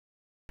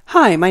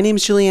Hi, my name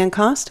is Julianne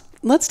Cost.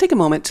 Let's take a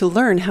moment to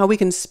learn how we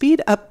can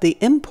speed up the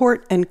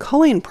import and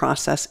culling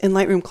process in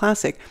Lightroom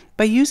Classic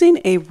by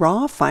using a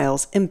raw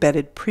files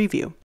embedded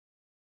preview.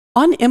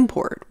 On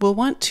import, we'll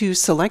want to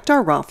select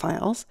our raw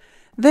files.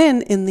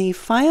 Then in the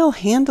File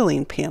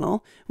Handling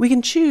panel, we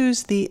can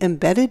choose the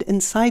Embedded in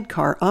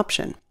Sidecar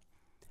option.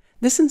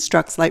 This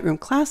instructs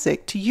Lightroom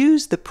Classic to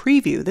use the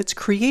preview that's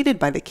created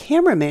by the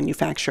camera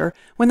manufacturer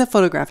when the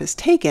photograph is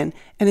taken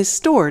and is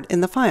stored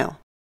in the file.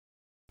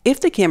 If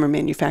the camera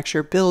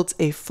manufacturer builds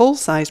a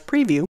full-size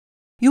preview,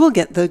 you will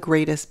get the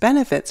greatest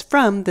benefits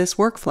from this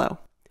workflow.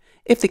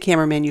 If the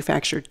camera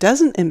manufacturer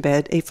doesn't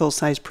embed a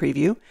full-size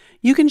preview,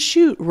 you can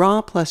shoot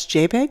RAW plus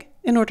JPEG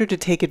in order to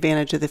take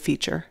advantage of the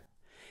feature.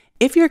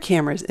 If your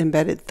camera's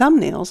embedded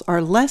thumbnails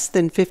are less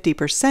than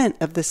 50%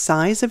 of the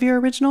size of your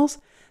originals,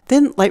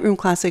 then Lightroom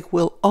Classic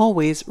will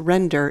always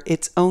render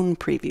its own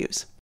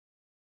previews.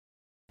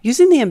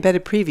 Using the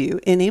embedded preview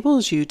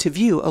enables you to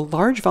view a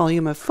large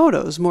volume of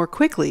photos more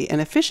quickly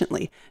and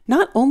efficiently,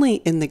 not only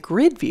in the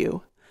grid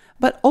view,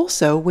 but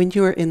also when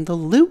you are in the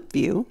loop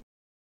view,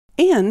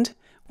 and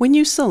when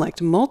you select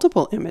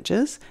multiple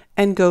images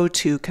and go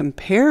to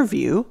Compare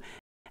View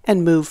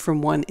and move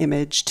from one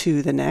image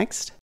to the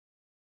next,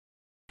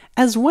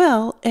 as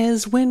well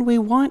as when we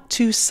want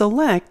to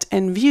select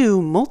and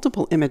view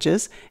multiple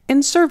images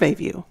in Survey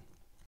View.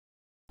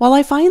 While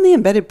I find the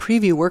embedded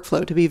preview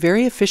workflow to be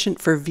very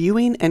efficient for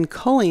viewing and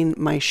culling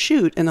my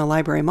shoot in a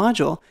library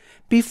module,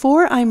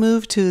 before I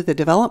move to the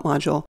Develop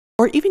module,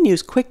 or even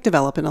use Quick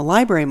Develop in a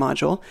library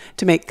module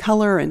to make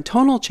color and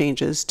tonal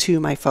changes to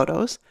my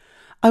photos,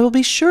 I will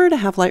be sure to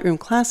have Lightroom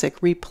Classic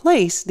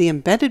replace the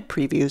embedded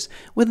previews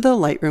with the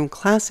Lightroom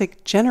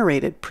Classic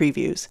generated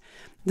previews.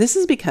 This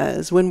is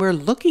because when we're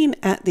looking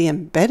at the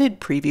embedded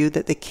preview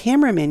that the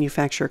camera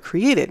manufacturer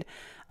created,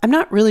 I'm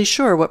not really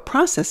sure what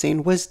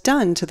processing was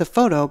done to the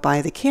photo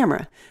by the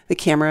camera. The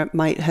camera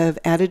might have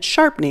added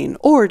sharpening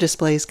or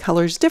displays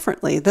colors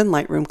differently than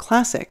Lightroom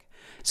Classic.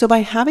 So by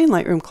having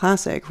Lightroom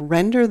Classic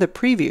render the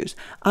previews,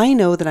 I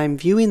know that I'm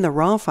viewing the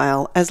raw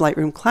file as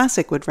Lightroom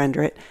Classic would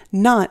render it,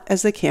 not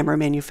as the camera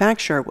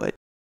manufacturer would.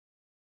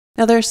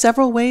 Now there are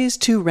several ways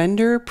to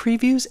render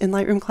previews in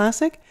Lightroom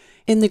Classic.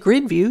 In the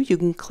grid view, you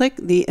can click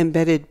the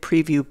embedded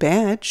preview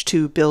badge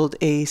to build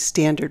a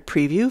standard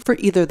preview for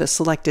either the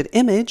selected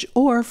image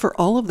or for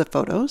all of the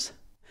photos.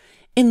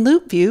 In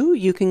loop view,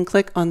 you can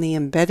click on the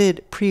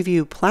embedded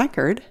preview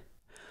placard,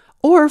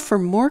 or for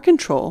more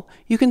control,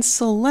 you can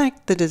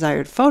select the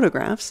desired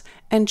photographs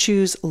and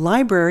choose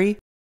Library,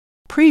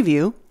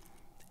 Preview,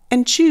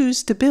 and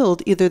choose to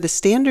build either the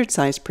standard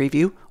size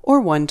preview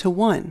or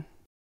one-to-one.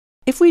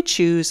 If we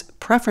choose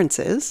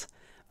Preferences,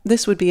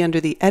 this would be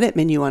under the Edit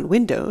menu on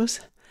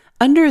Windows.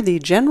 Under the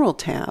General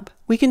tab,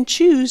 we can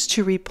choose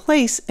to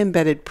replace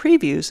embedded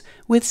previews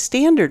with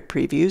standard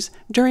previews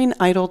during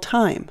idle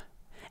time.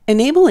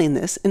 Enabling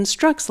this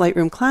instructs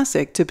Lightroom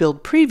Classic to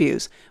build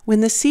previews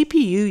when the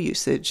CPU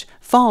usage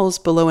falls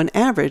below an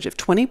average of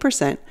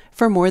 20%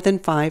 for more than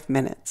 5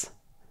 minutes.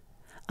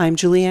 I'm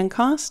Julianne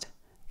Cost.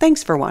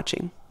 Thanks for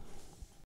watching.